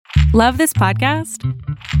Love this podcast?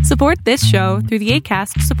 Support this show through the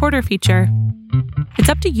Acast supporter feature. It's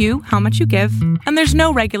up to you how much you give, and there's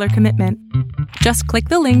no regular commitment. Just click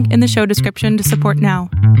the link in the show description to support now.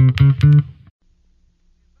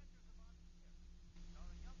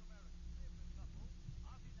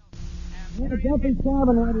 The Duffy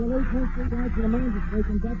cabin had the late street down to the magistrate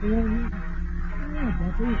and Duffy ain't. Yeah,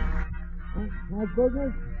 Duffy. How's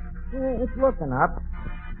business? Yeah, it's looking up.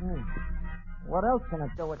 Yeah. What else can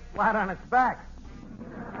it do? It's flat on its back.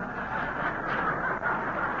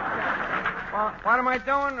 Well, what am I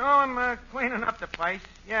doing? Oh, I'm cleaning up the place.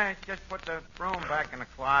 Yeah, just put the broom back in the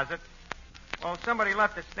closet. Well, somebody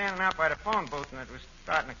left it standing out by the phone booth, and it was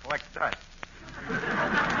starting to collect dust.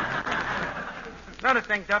 Another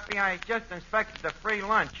thing, Duffy, I just inspected the free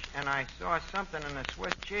lunch, and I saw something in the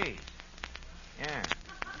Swiss cheese. Yeah.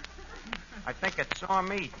 I think it saw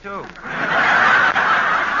me, too.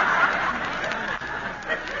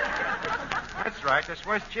 That's right, the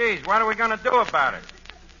Swiss cheese. What are we going to do about it?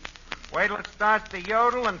 Wait till it starts to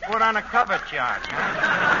yodel and put on a cover charge.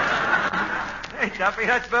 Huh? Hey, Duffy,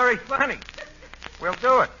 that's very funny. We'll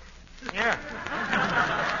do it. Yeah.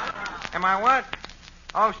 Am I what?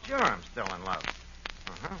 Oh, sure, I'm still in love.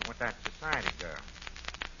 With that society girl.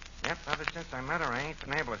 Yep, ever since I met her, I ain't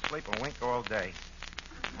been able to sleep a wink all day.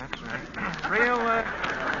 That's right.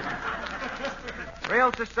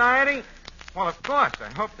 Real society? Well, of course,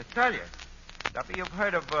 I hope to tell you. Duffy, you've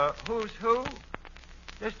heard of Who's Who?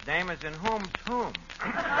 This dame is in Whom's Whom.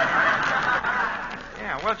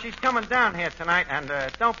 Yeah, well, she's coming down here tonight, and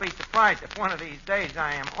don't be surprised if one of these days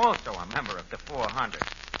I am also a member of the 400.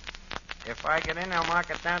 If I get in, I'll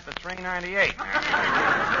mark it down to 398.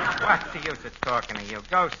 What's the use of talking to you?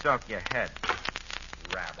 Go soak your head.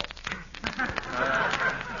 Rabble.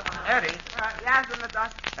 Eddie. Yes, Mr.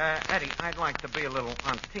 Eddie, I'd like to be a little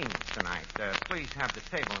on team tonight. Please have the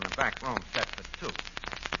table in the back room set for two.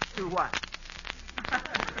 Two what?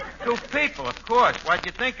 Two people, of course. What'd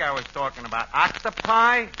you think I was talking about?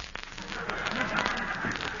 Octopi?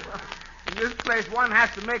 In this place, one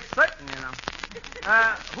has to make certain, you know.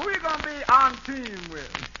 Who are you going to be on team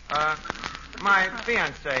with? My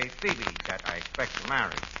fiancée, Phoebe, that I expect to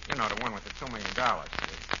marry. You know, the one with the $2 million.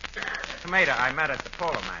 The tomato I met at the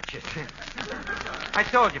polo matches. I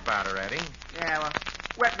told you about her, Eddie. Yeah, well,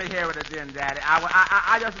 wet me here with a gin, Daddy.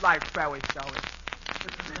 I just like fairy stories.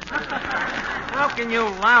 How can you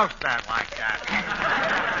louse that like that?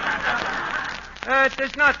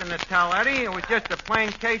 There's nothing to tell, Eddie. It was just a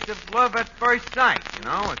plain case of love at first sight, you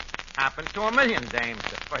know. It happened to a million dames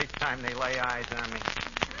the first time they lay eyes on me.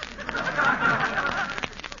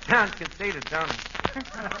 Sounds conceited, don't it?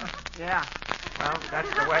 Yeah. Well, that's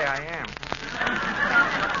the way I am.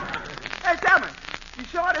 Hey, tell me, you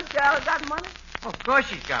sure this gal has got money? Oh, of course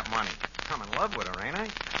she's got money. I'm in love with her, ain't I?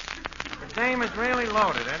 The dame is really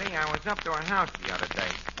loaded, Eddie. I was up to her house the other day.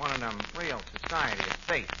 One of them real society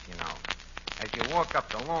estates, you know. As you walk up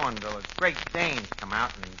the lawn, those great dames come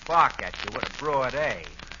out and bark at you with a broad A.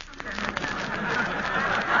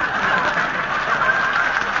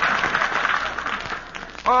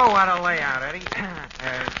 Oh, what a layout, Eddie.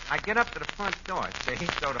 I get up to the front door, see,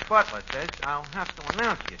 so the butler says I'll have to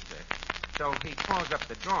announce you, sir. So he calls up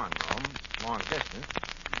the drawing room, long distance,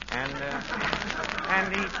 and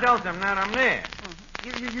he tells them that I'm there.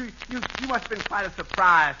 You must have been quite a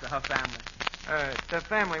surprise to her family. The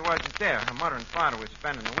family wasn't there. Her mother and father were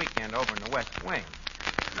spending the weekend over in the West Wing.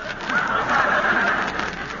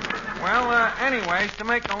 Well, anyways, to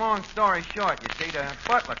make a long story short, you see, the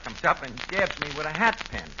butler comes up and jabs me with a hat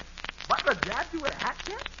pin. Butler jabs you with a hat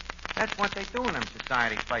pin? That's what they do in them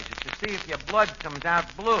society places, to see if your blood comes out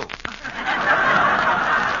blue.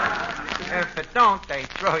 If it don't, they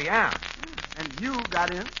throw you out. And you got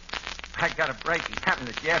in? I got a break. He happened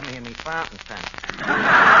to jab me in the fountain pen.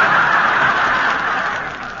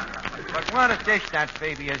 But what a dish that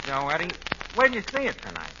baby is, though, Eddie. Where'd you see it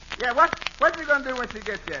tonight? Yeah, what you gonna do when she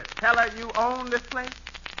gets there? Tell her you own this place?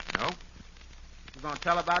 Nope. You gonna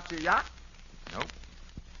tell her about your yacht? Nope.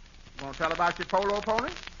 You gonna tell her about your polo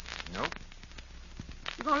pony? Nope.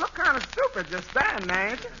 You're gonna look kind of stupid just standing there,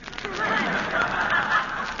 ain't you?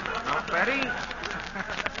 No, Betty.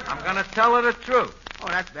 I'm gonna tell her the truth. Oh,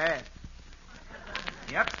 that's bad.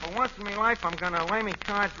 Yep, for once in my life, I'm gonna lay me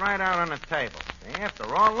cards right out on the table. See, after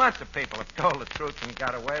all, lots of people have told the truth and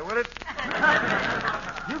got away with it.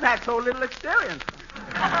 You've had so little experience.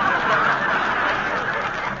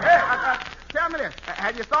 Hey, tell me this.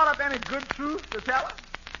 Have you thought up any good truth to tell her?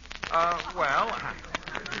 Well, I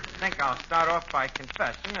think I'll start off by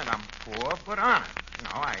confessing that I'm poor but honest. You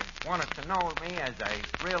know, I want her to know me as I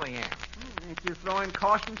really am. Ain't you throwing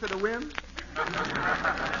caution to the wind?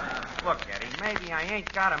 maybe I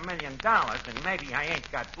ain't got $1 million, and maybe I ain't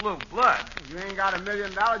got blue blood. You ain't got $1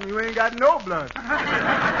 million and you ain't got no blood. But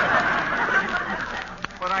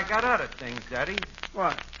I got other things, Eddie.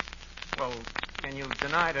 What? Well, can you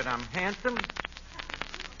deny that I'm handsome?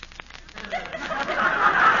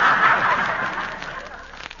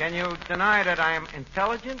 Can you deny that I am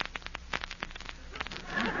intelligent?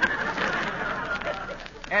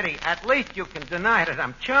 Eddie, at least you can deny that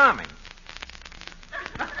I'm charming.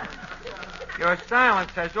 Your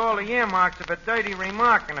silence has all the earmarks of a dirty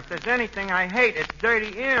remark, and if there's anything I hate, it's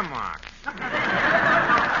dirty earmarks.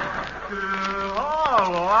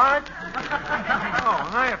 What? Oh,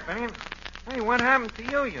 hiya, Finnegan. Hey, what happened to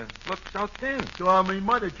you? You look so thin. So my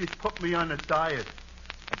mother just put me on a diet.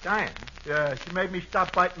 A diet? Yeah, she made me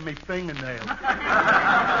stop biting my fingernails.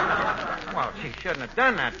 Well, she shouldn't have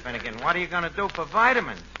done that, Finnegan. What are you going to do for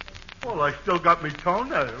vitamins? Well, I still got me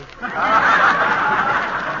toenails.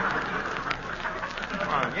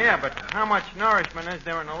 Well, yeah, but how much nourishment is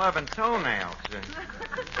there in 11 toenails?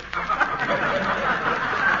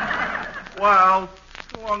 Well,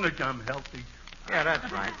 as long as I'm healthy. Yeah,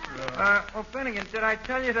 that's right. Well, Finnegan, did I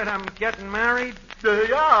tell you that I'm getting married?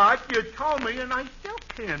 Yeah, you told me, and I still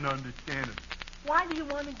can't understand it. Why do you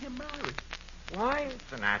want to get married? Why?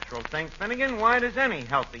 It's a natural thing, Finnegan. Why does any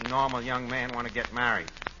healthy, normal young man want to get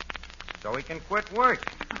married? So he can quit work.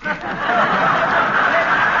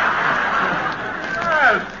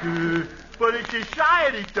 Yes, but it's a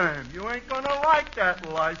society thing. You ain't gonna like that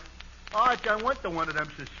life. I went to one of them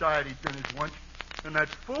society dinners once, and that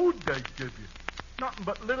food they give you, nothing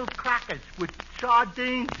but little crackers with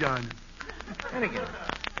sardines on it. Finnegan,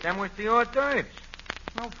 them was the hors d'oeuvres.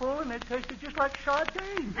 No fooling, they tasted just like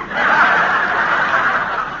sardines.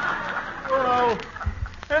 Well,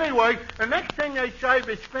 anyway, the next thing they serve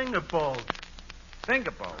is finger bowls.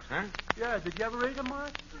 Finger bowls, huh? Yeah, did you ever eat them,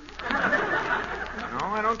 Mark? No,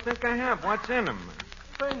 I don't think I have. What's in them?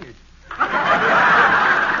 Fingers.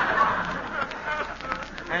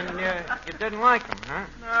 And you didn't like them, huh?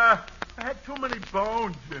 Nah, I had too many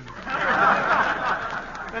bones in them.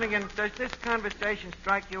 Finnegan, does this conversation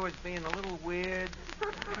strike you as being a little weird?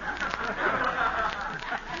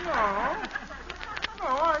 No,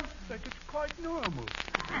 I think it's quite normal.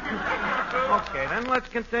 Okay, then let's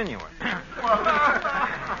continue it.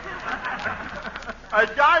 As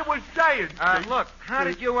I was saying... Look, how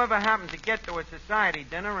did you ever happen to get to a society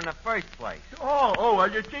dinner in the first place? Oh,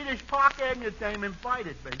 you see, this Park Avenue dame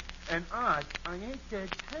invited me. And I ain't there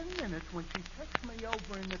 10 minutes when she takes me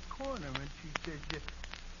over in the corner and she says,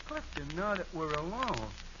 Clifton, now that we're alone,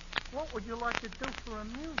 what would you like to do for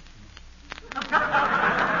amusement?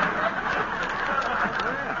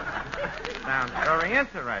 Sounds very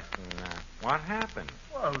interesting. What happened?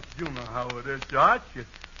 Well, you know how it is, Archie.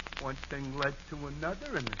 One thing led to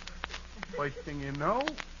another, and the first thing you know,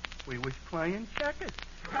 we was playing checkers.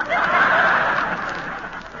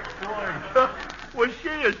 Boy, was she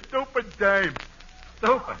a stupid dame.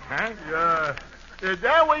 Stupid, huh? Yeah.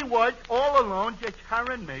 There we was, all alone, just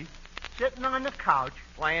her and me, sitting on the couch.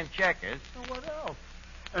 Playing checkers. And what else?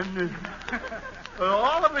 And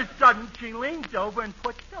all of a sudden, she leans over and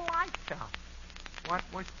puts the lights out. What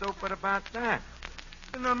was stupid about that?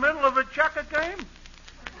 In the middle of a checker game?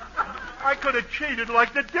 I could have cheated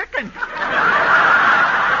like the Dickens.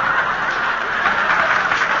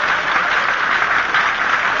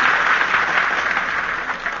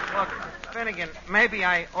 Look, Finnegan, maybe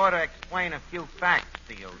I ought to explain a few facts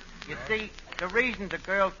to you. You see, the reason the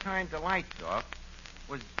girl turned the lights off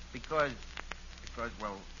was because,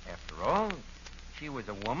 well, after all, she was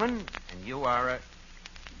a woman and you are a...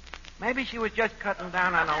 Maybe she was just cutting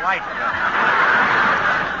down on the light bill.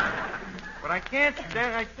 But I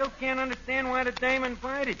still can't understand why the dame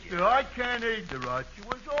invited you. Yeah, I can't either, Archie. It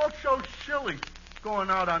was all so silly going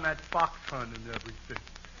out on that fox hunt and everything.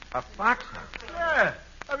 A fox hunt? Yeah.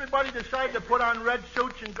 Everybody decided to put on red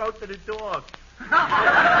suits and go to the dogs. Go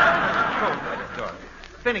to the dog.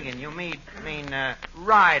 Finnegan, you mean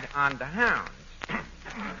ride on the hounds.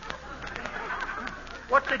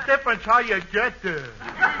 What's the difference how you get there?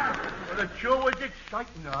 Well, it sure was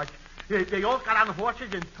exciting, Archie. They all got on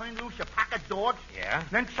horses and turned loose a pack of dogs. Yeah?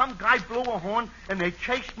 Then some guy blew a horn, and they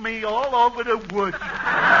chased me all over the woods.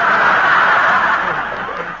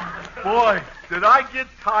 Boy, did I get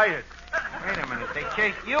tired. Wait a minute. They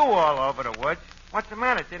chased you all over the woods. What's the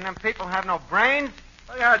matter? Didn't them people have no brains?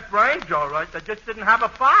 They had brains, all right. They just didn't have a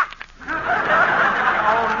fox. Oh,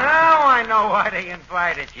 now I know why they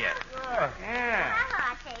invited you. Yeah. Hello,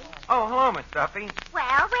 Archie. Oh, hello, Miss Duffy.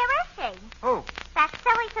 Well, where is she? Who? That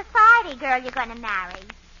silly society girl you're going to marry.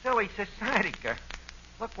 Silly society girl.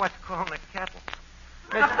 Look what's calling the kettle.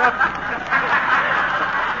 Miss Duffy.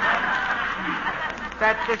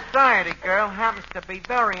 That society girl happens to be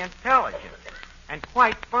very intelligent and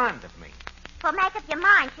quite fond of me. Well, make up your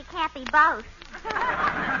mind. She can't be both.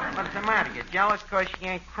 What's the matter? You jealous because she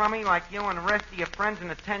ain't crummy like you and the rest of your friends in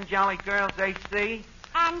the 10 Jolly Girls AC?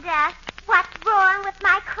 And, what's wrong with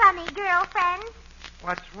my crummy girlfriends?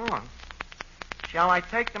 What's wrong? Shall I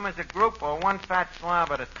take them as a group or one fat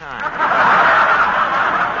slob at a time?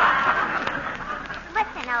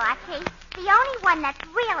 Listen, Archie. The only one that's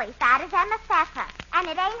really fat is Emma Pfeffer. And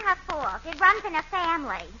it ain't her fault. It runs in her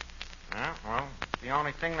family. Yeah, well, it's the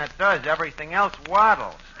only thing that does. Everything else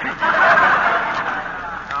waddles. No,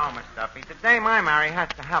 Miss Duffy. The dame I marry has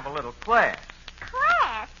to have a little class.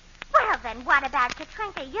 Class? Well, then what about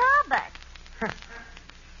Katrinka Yarbut?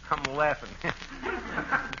 I'm laughing.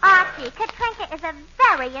 Archie, Katrinka is a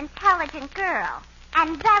very intelligent girl.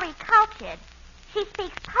 And very cultured. She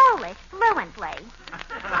speaks Polish fluently.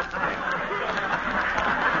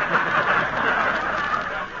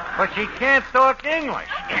 But she can't talk English.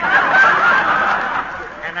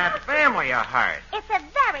 And that family of hers. It's a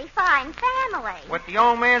very fine family. With the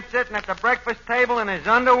old man sitting at the breakfast table in his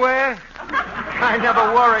underwear? I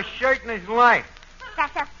never wore a shirt in his life.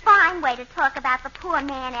 That's a fine way to talk about the poor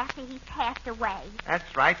man after he passed away.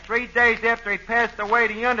 That's right. 3 days after he passed away,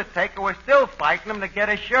 the undertaker was still fighting him to get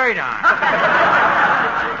a shirt on.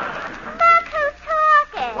 Look who's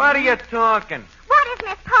talking. What are you talking? What is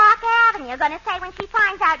Miss Park Avenue going to say when she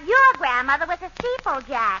finds out your grandmother was a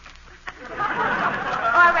steeplejack? Or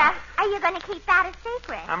are you going to keep that a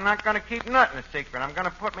secret? I'm not going to keep nothing a secret. I'm going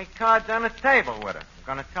to put me cards on the table with her. I'm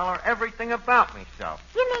going to tell her everything about myself.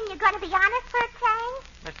 You mean you're going to be honest for a change?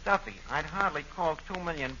 Miss Duffy, I'd hardly call $2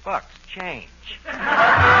 million change.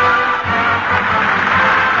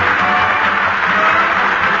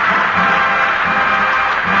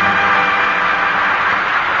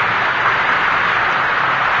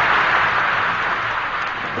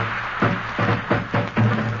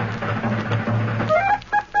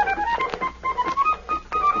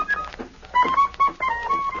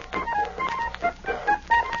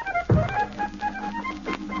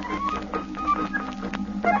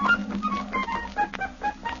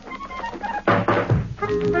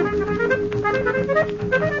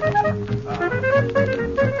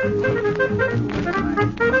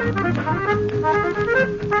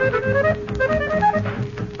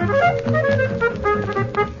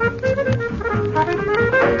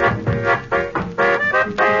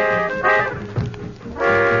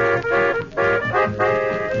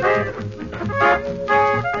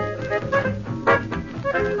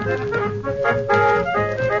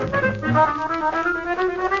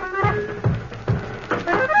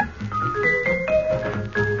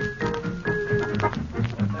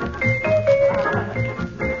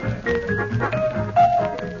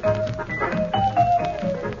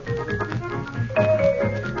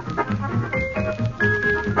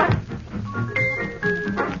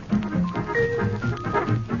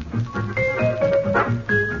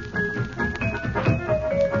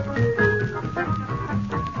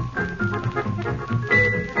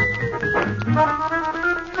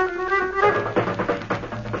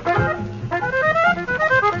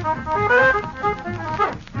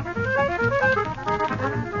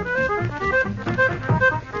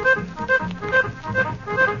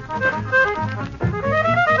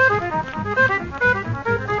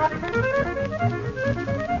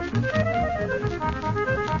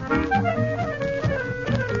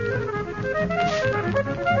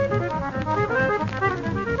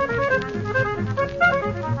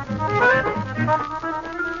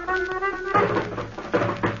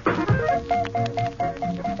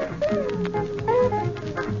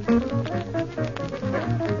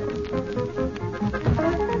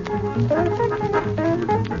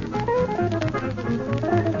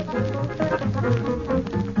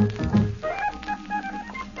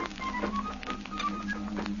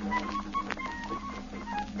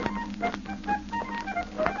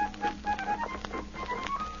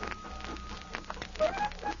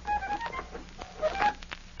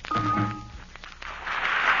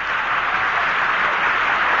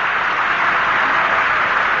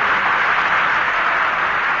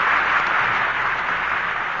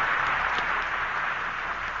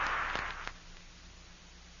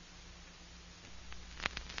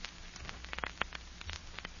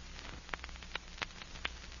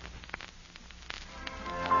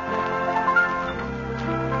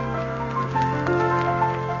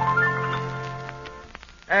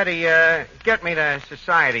 Eddie, get me the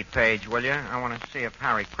society page, will you? I want to see if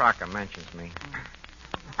Harry Crocker mentions me.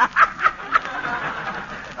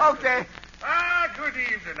 Okay. Good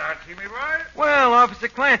evening, Archie, me boy. Well, Officer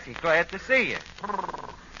Clancy, glad to see you.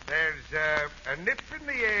 There's a nip in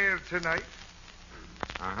the air tonight.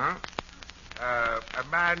 Uh-huh. A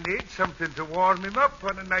man needs something to warm him up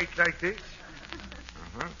on a night like this.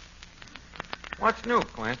 Uh-huh. What's new,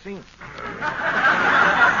 Clancy?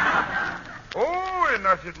 Oh,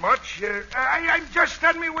 nothing much. I'm just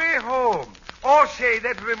on my way home. Oh, say,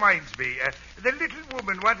 that reminds me. The little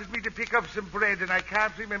woman wanted me to pick up some bread, and I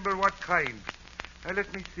can't remember what kind.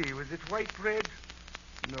 Let me see. Was it white bread?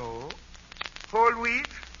 No. Whole wheat?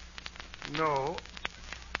 No.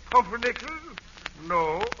 Pumpernickel?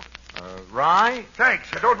 No. Rye? Thanks.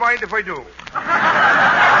 I don't mind if I do.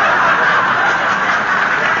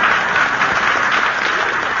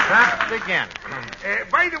 That's again.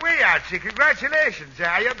 By the way, Archie, congratulations.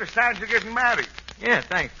 I understand you're getting married. Yeah,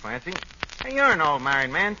 thanks, Clancy. Hey, you're an old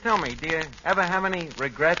married man. Tell me, do you ever have any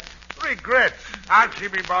regrets? Regrets? Archie,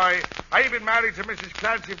 me boy, I've been married to Mrs.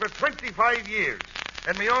 Clancy for 25 years.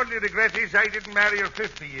 And my only regret is I didn't marry her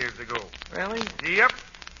 50 years ago. Really? Yep.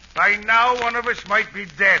 By now, one of us might be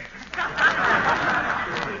dead.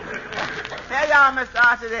 Hey, y'all, Mr.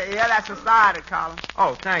 Archie. Yeah, that's society column.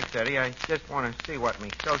 Oh, thanks, Eddie. I just want to see what me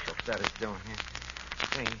social set is doing here.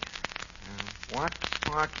 See, what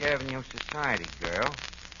Park Avenue Society girl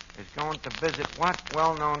is going to visit what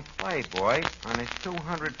well-known playboy on his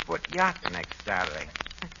 200-foot yacht next Saturday?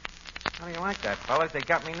 How do you like that, fellas? They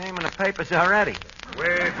got me name in the papers already.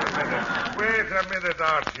 Wait a minute,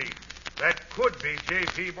 Archie. That could be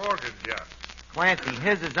J.P. Morgan's yacht. Clancy,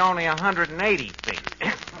 his is only 180 feet.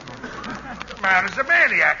 Man is a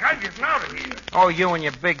maniac. I'm getting out of here. Oh, you and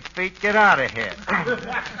your big feet, get out of here.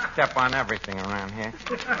 Step on everything around here.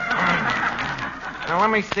 Now,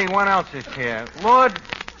 let me see what else is here. Lord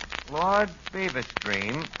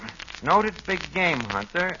Beaverstream, noted big game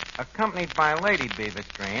hunter, accompanied by Lady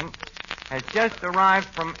Beaverstream, has just arrived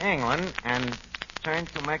from England and turned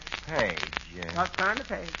to next page. Let's turn the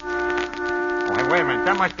page. Oh, hey, wait a minute.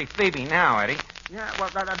 That must be Phoebe now, Eddie. Yeah, well,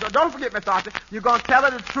 don't forget, Mr. Archie, you're going to tell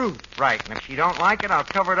her the truth. Right, and if she don't like it, I'll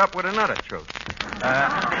cover it up with another truth.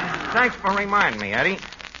 Thanks for reminding me, Eddie.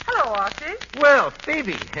 Hello, Archie. Well,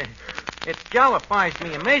 Phoebe, it jollifies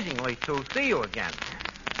me amazingly to see you again.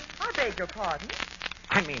 I beg your pardon.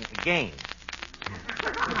 I mean, again.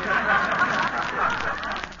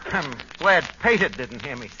 I'm glad Pater didn't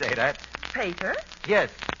hear me say that. Pater? Yes,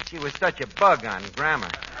 she was such a bug on grammar.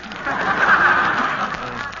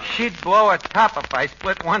 She'd blow her top if I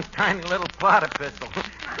split one tiny little plot epistle.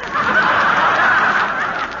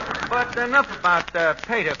 But enough about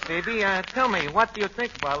Pater, Phoebe. Tell me, what do you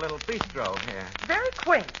think of our little bistro here? Very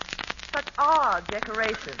quaint. Such odd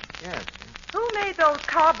decorations. Yes. Who made those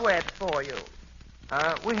cobwebs for you?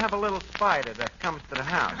 We have a little spider that comes to the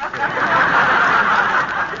house.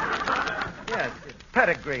 Yes, it's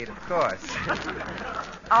pedigreed, of course.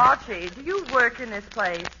 Archie, do you work in this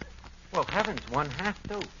place? Well, heavens, one has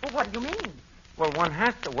to. Well, what do you mean? Well, one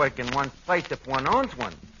has to work in one's place if one owns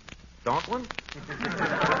one. Don't one?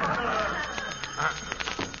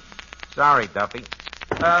 Sorry, Duffy.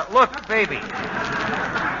 Look, baby.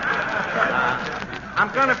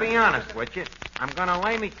 I'm going to be honest with you. I'm going to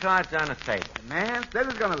lay me cards on the table. The man said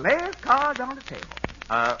he's going to lay his cards on the table.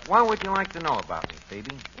 What would you like to know about me,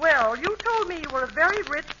 Phoebe? Well, you told me you were a very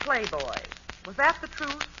rich playboy. Was that the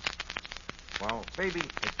truth? Well, Phoebe,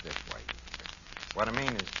 it's this way. What I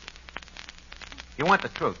mean is, you want the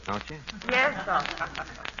truth, don't you? Yes, sir.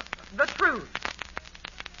 The truth.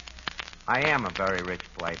 I am a very rich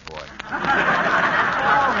playboy.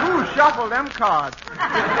 Oh, who shuffled them cards?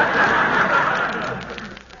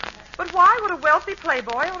 But why would a wealthy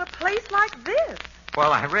playboy own a place like this?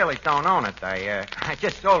 Well, I really don't own it. I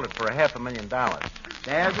just sold it for $500,000.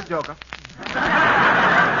 There's the joker.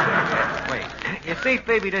 Wait. You see,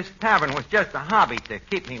 Phoebe, this tavern was just a hobby to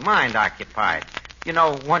keep me mind occupied. You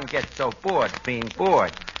know, one gets so bored being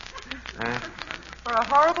bored. For a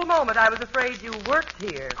horrible moment, I was afraid you worked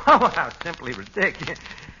here. Oh, how simply ridiculous.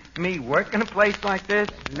 Me work in a place like this?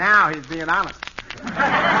 Now he's being honest.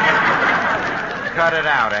 Cut it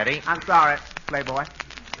out, Eddie. I'm sorry, playboy.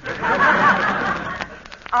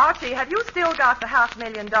 Archie, have you still got the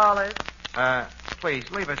 $500,000? Please,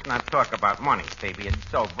 leave us not talk about money, Phoebe. It's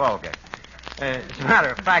so vulgar. As a matter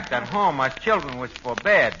of fact, at home, us children was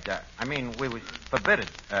forbid. We was forbidden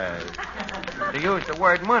to use the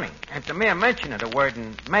word money. And the mere mention of the word,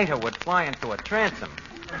 and Mater would fly into a transom.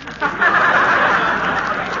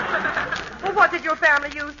 Well, what did your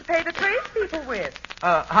family use to pay the tradespeople with?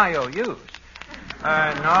 IOUs.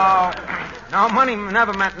 No, money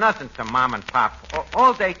never meant nothing to Mom and Pop.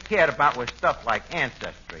 All they cared about was stuff like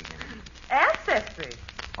ancestry. Ancestry?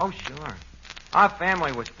 Oh, sure. Our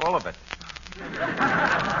family was full of it.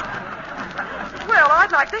 Well,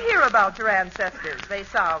 I'd like like to hear about your ancestors. They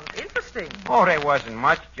sound interesting. Oh, there wasn't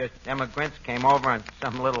much. Just immigrants came over on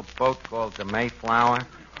some little boat called the Mayflower.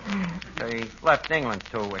 They left England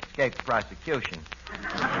to escape prosecution.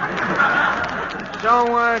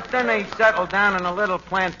 So then they settled down in a little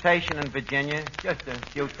plantation in Virginia, just a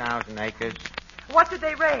few thousand acres. What did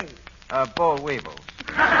they raise? Boll weevils.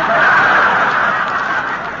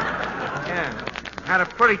 Yeah. Had a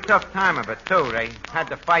pretty tough time of it, too. They had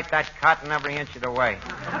to fight that cotton every inch of the way.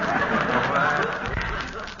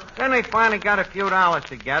 Then they finally got a few dollars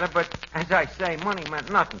together, but as I say, money meant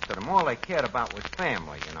nothing to them. All they cared about was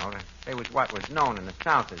family, you know. They was what was known in the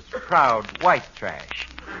South as proud white trash.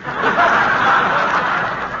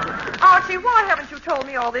 Archie, why haven't you told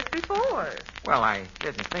me all this before? Well, I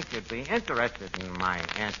didn't think you'd be interested in my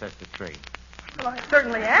ancestor tree. Well, I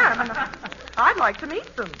certainly am, and I'd like to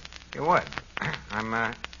meet them. You would?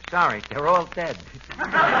 I'm sorry. They're all dead.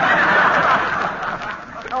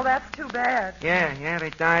 Oh, that's too bad. Yeah, they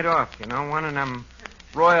died off. You know, one of them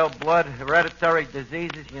royal blood hereditary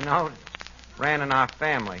diseases, you know, ran in our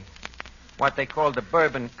family. What they call the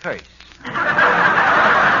Bourbon curse. Then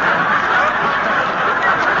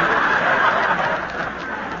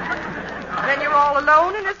you're all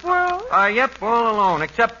alone in this world? Yep, all alone,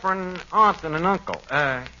 except for an aunt and an uncle.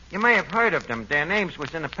 You may have heard of them. Their names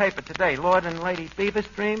was in the paper today. Lord and Lady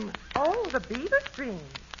Beaverstream. Oh, the Beaverstream.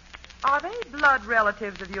 Are they blood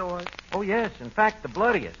relatives of yours? Oh, yes. In fact, the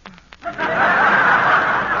bloodiest. Well,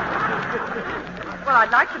 I'd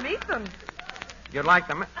like to meet them. You'd like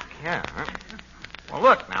them? Yeah. Huh? Well,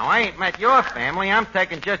 look, now, I ain't met your family. I'm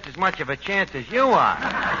taking just as much of a chance as you are.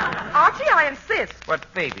 Archie, I insist. But,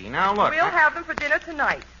 Phoebe, now look. We'll have them for dinner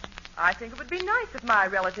tonight. I think it would be nice if my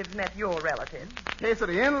relatives met your relatives. Case of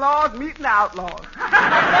the in-laws meeting outlaws.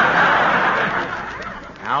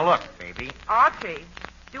 Now, look, Phoebe. Archie,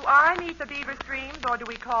 do I meet the Beaverstreams, or do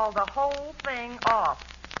we call the whole thing off?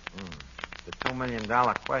 The $2 million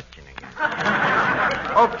question again.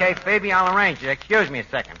 Okay, Phoebe, I'll arrange it. Excuse me a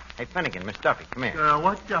second. Hey, Finnegan, Miss Duffy, come here.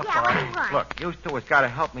 What's up, Yeah, what do you Archie? want? Look, you two has got to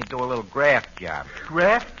help me do a little graft job.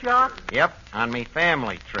 Graft job? Yep, on me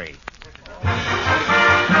family tree.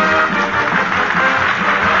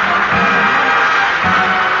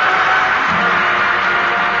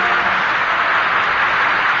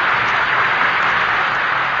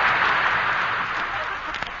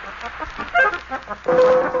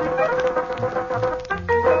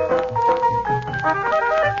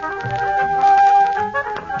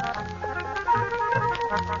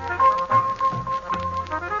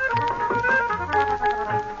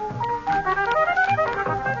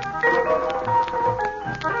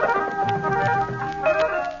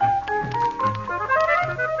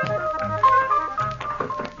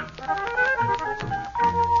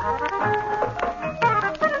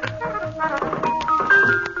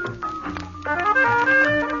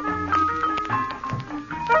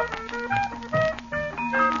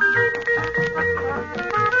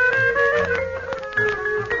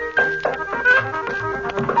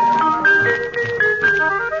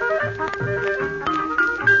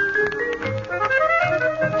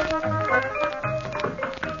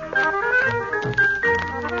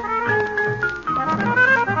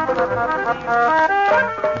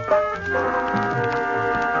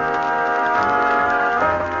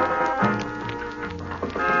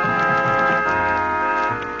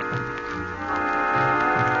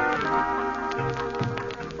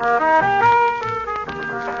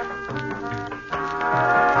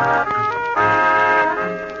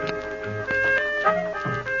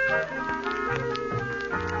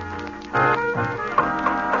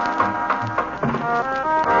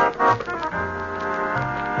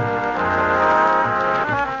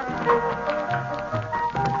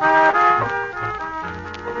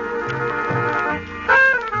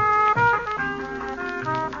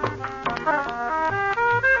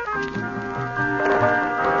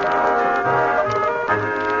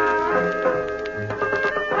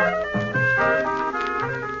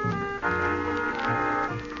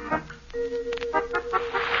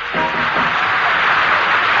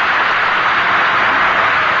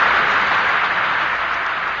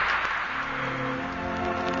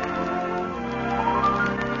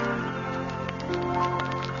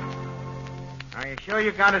 Are you sure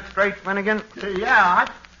you got it straight, Finnegan? Yeah,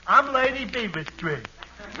 I'm Lady Beaverstream.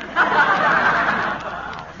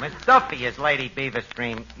 Miss Duffy is Lady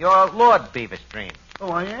Beaverstream. You're Lord Beaverstream. Oh,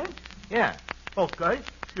 I am? Yeah. Okay.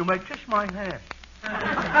 You may kiss my hand.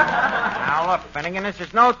 Now, look, Finnegan, this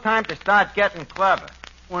is no time to start getting clever.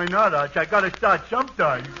 Why not, Arch? I gotta start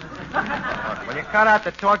sometime. Look, will you cut out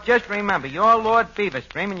the talk? Just remember, you're Lord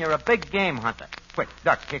Beaverstream, and you're a big game hunter. Quick,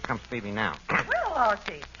 duck. Here comes Phoebe now. Well, Well,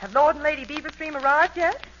 Archie, have Lord and Lady Beaverstream arrived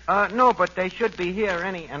yet? No, but they should be here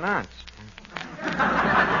any announced.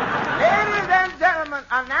 Ladies and gentlemen,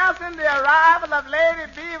 announcing the arrival of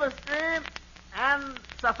Lady Beaverstream and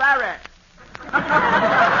Safari.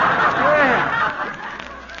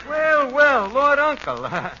 Well, Lord Uncle.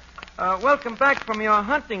 Welcome back from your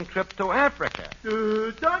hunting trip to Africa.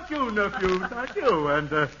 Thank you, nephew. Thank you.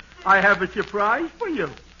 And I have a surprise for you.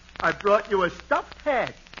 I brought you a stuffed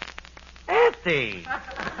hat. Auntie!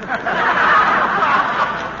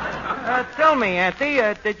 Tell me, Auntie,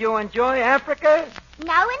 did you enjoy Africa?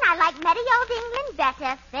 No, and I like merry old England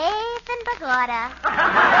better. Faith and Pagoda.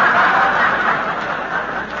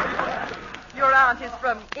 Your aunt is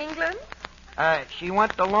from England? She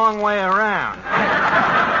went the long way around.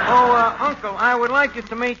 Uncle, I would like you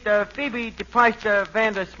to meet Phoebe de Peister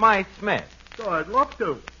van der Smythe-Smith. Oh, I'd love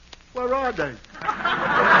to. Where are they?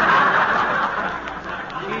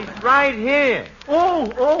 She's right here.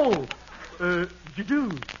 You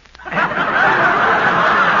do.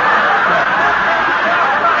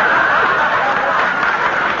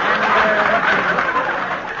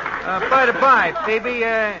 By the by, Phoebe,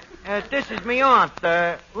 this is me aunt,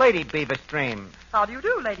 Lady Beaverstream. How do you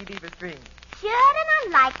do, Lady Beaverstream? Sure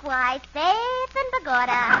and likewise. Faith and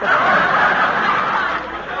Pagoda.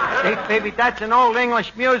 See, Phoebe, that's an old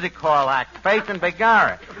English music hall act, Faith and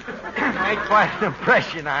Begara. Made quite an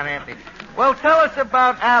impression on Auntie. Well, tell us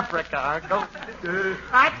about Africa, Uncle.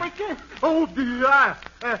 Africa? Oh, dear.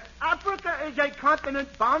 Africa is a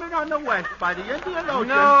continent bounded on the west by the Indian Ocean.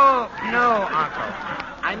 No, Uncle.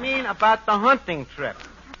 I mean about the hunting trip.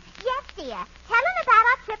 Yes, dear. Tell him about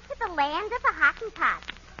our trip to the land of the Hottentots.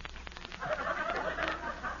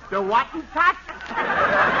 The Wattentots?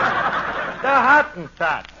 The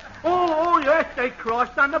Hottentots. Oh, yes, they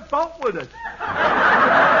crossed on the boat with us.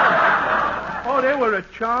 Oh, they were a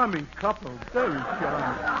charming couple. Very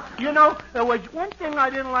charming. You know, there was one thing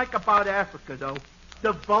I didn't like about Africa, though.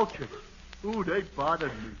 The vultures. Ooh, they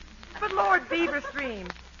bothered me. But Lord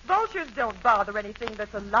Beaverstream, vultures don't bother anything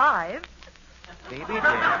that's alive. Phoebe did.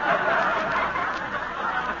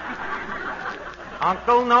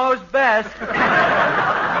 Uncle knows best.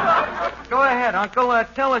 Go ahead, Uncle.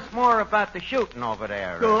 Tell us more about the shooting over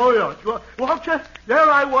there. Oh, yeah. Walter,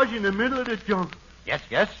 there I was in the middle of the jungle. Yes.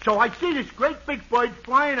 So I see this great big bird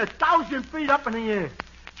flying 1,000 feet up in the air.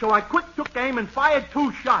 So I quick took aim and fired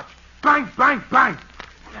 2 shots. Bang, bang, bang.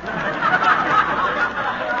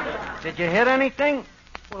 Did you hit anything?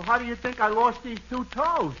 Well, how do you think I lost these 2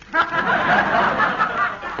 toes?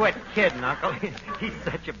 Quit kidding, Uncle. He's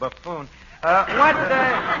such a buffoon. What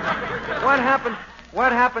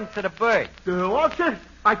happened to the bird? Walter,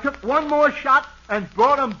 I took 1 more shot and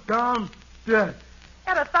brought him down dead.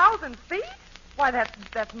 At 1,000 feet? Why,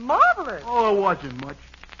 that's marvelous. Oh, it wasn't much.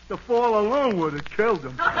 The fall alone would have killed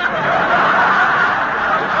him.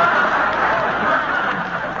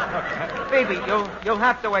 Phoebe, you'll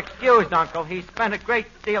have to excuse Uncle. He spent a great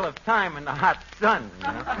deal of time in the hot sun, you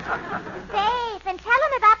know. Faith, and tell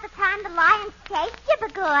him about the time the lions chased you,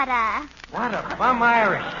 Pagoda. What a bum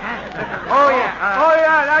Irish accent. Oh,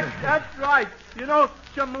 yeah, that's right. You know,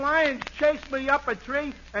 some lions chased me up a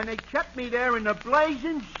tree, and they kept me there in the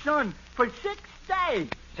blazing sun for 6 days.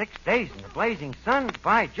 6 days in the blazing sun?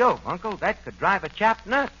 By Jove, Uncle, that could drive a chap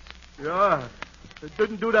nuts. Yeah, it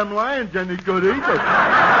didn't do them lions any good either.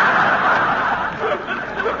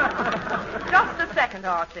 Just a second,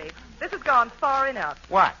 Archie. This has gone far enough.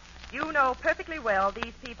 What? You know perfectly well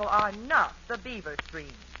these people are not the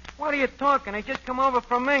Beaverstream. What are you talking? They just come over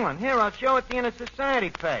from England. Here, I'll show it to you in a society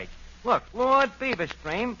page. Look, Lord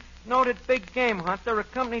Beaverstream, noted big game hunter,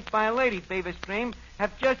 accompanied by Lady Beaverstream,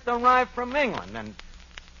 have just arrived from England. And,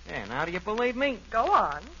 now do you believe me? Go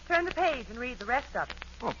on. Turn the page and read the rest of it.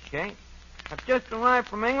 Okay. Have just arrived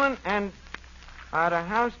from England and are the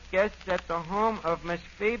house guests at the home of Miss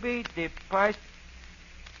Phoebe de Peister.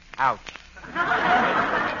 Ouch.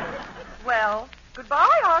 Well,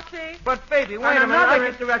 goodbye, Archie. But, Phoebe, wait And a minute. another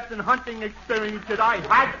interesting hunting experience that I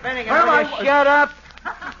had. Finnegan, will you shut up?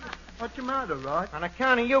 What's the matter, Rod? On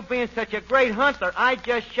account of you being such a great hunter, I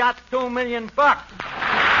just shot $2 million.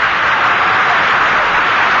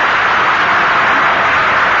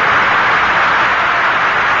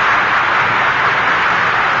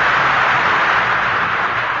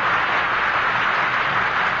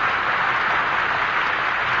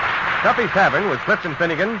 Duffy's Tavern with Clifton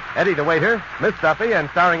Finnegan, Eddie the waiter, Miss Duffy, and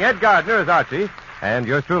starring Ed Gardner as Archie, and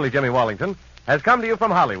yours truly, Jimmy Wallington, has come to you from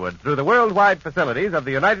Hollywood through the worldwide facilities of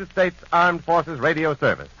the United States Armed Forces Radio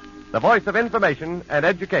Service, the voice of information and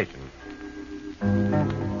education.